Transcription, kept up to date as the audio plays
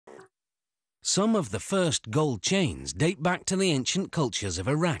Some of the first gold chains date back to the ancient cultures of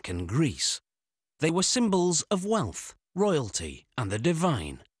Iraq and Greece. They were symbols of wealth, royalty, and the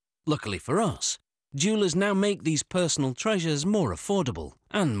divine. Luckily for us, jewelers now make these personal treasures more affordable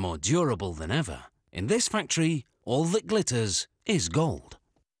and more durable than ever. In this factory, all that glitters is gold.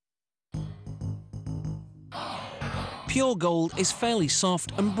 Pure gold is fairly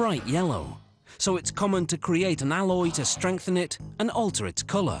soft and bright yellow, so it's common to create an alloy to strengthen it and alter its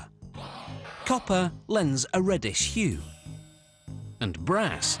colour. Copper lends a reddish hue, and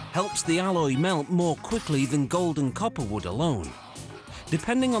brass helps the alloy melt more quickly than gold and copper would alone.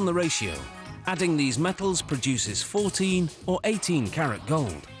 Depending on the ratio, adding these metals produces 14 or 18 karat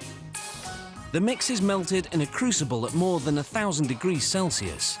gold. The mix is melted in a crucible at more than 1,000 degrees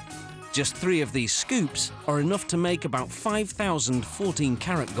Celsius. Just 3 of these scoops are enough to make about 5,000 14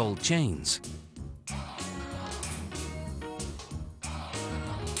 karat gold chains.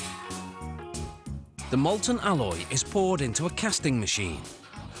 The molten alloy is poured into a casting machine.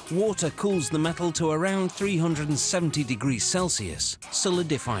 Water cools the metal to around 370 degrees Celsius,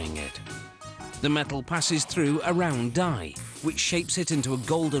 solidifying it. The metal passes through a round die, which shapes it into a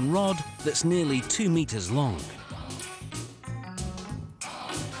golden rod that's nearly 2 meters long.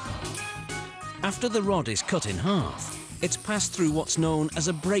 After the rod is cut in half, it's passed through what's known as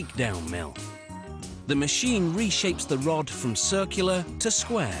a breakdown mill. The machine reshapes the rod from circular to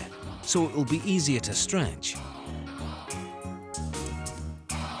square, so it will be easier to stretch.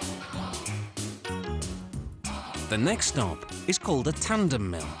 The next stop is called a tandem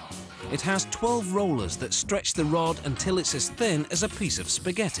mill. It has 12 rollers that stretch the rod until it's as thin as a piece of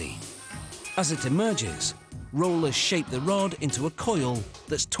spaghetti. As it emerges, rollers shape the rod into a coil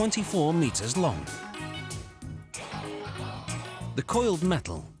that's 24 meters long. The coiled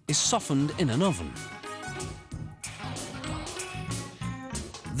metal is softened in an oven.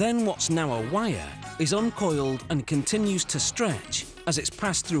 Then what's now a wire is uncoiled and continues to stretch as it's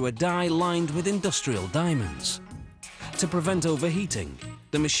passed through a die lined with industrial diamonds. To prevent overheating,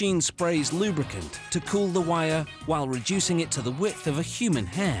 the machine sprays lubricant to cool the wire while reducing it to the width of a human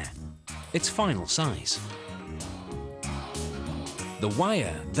hair, its final size. The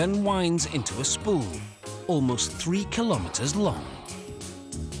wire then winds into a spool, almost 3 kilometers long.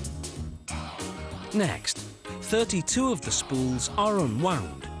 Next, 32 of the spools are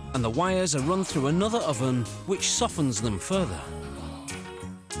unwound, and the wires are run through another oven which softens them further.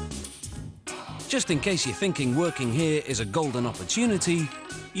 Just in case you're thinking working here is a golden opportunity,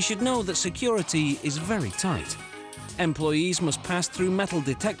 you should know that security is very tight. Employees must pass through metal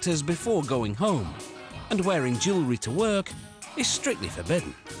detectors before going home, and wearing jewellery to work is strictly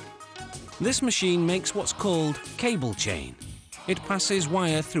forbidden. This machine makes what's called cable chain. It passes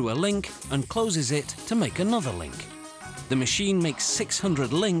wire through a link and closes it to make another link. The machine makes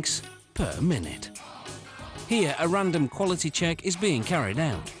 600 links per minute. Here, a random quality check is being carried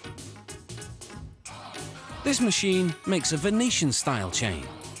out. This machine makes a Venetian-style chain.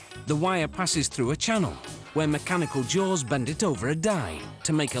 The wire passes through a channel, where mechanical jaws bend it over a die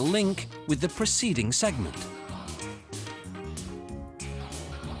to make a link with the preceding segment.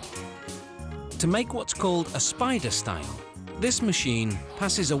 To make what's called a spider style, this machine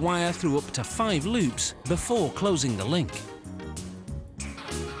passes a wire through up to 5 loops before closing the link.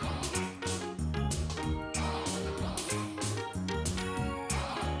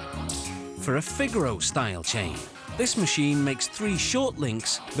 For a Figaro style chain, this machine makes 3 short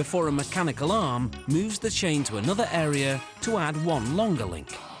links before a mechanical arm moves the chain to another area to add 1 longer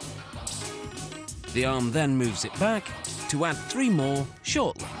link. The arm then moves it back to add 3 more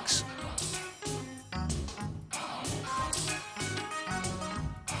short links.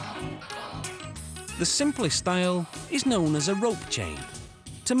 The simplest style is known as a rope chain.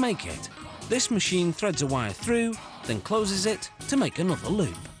 To make it, this machine threads a wire through, then closes it to make another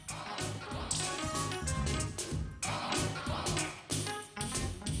loop.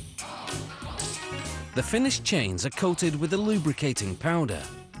 The finished chains are coated with a lubricating powder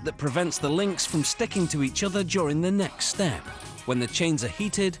that prevents the links from sticking to each other during the next step, when the chains are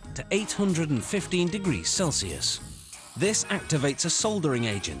heated to 815 degrees Celsius. This activates a soldering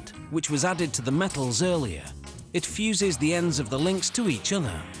agent, which was added to the metals earlier. It fuses the ends of the links to each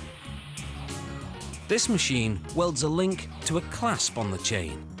other. This machine welds a link to a clasp on the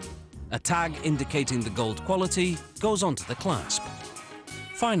chain. A tag indicating the gold quality goes onto the clasp.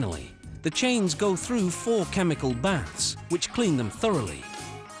 Finally, the chains go through 4 chemical baths, which clean them thoroughly.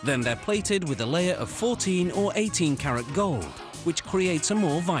 Then they're plated with a layer of 14 or 18 karat gold, which creates a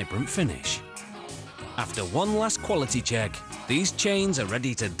more vibrant finish. After one last quality check, these chains are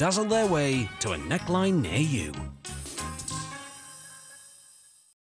ready to dazzle their way to a neckline near you.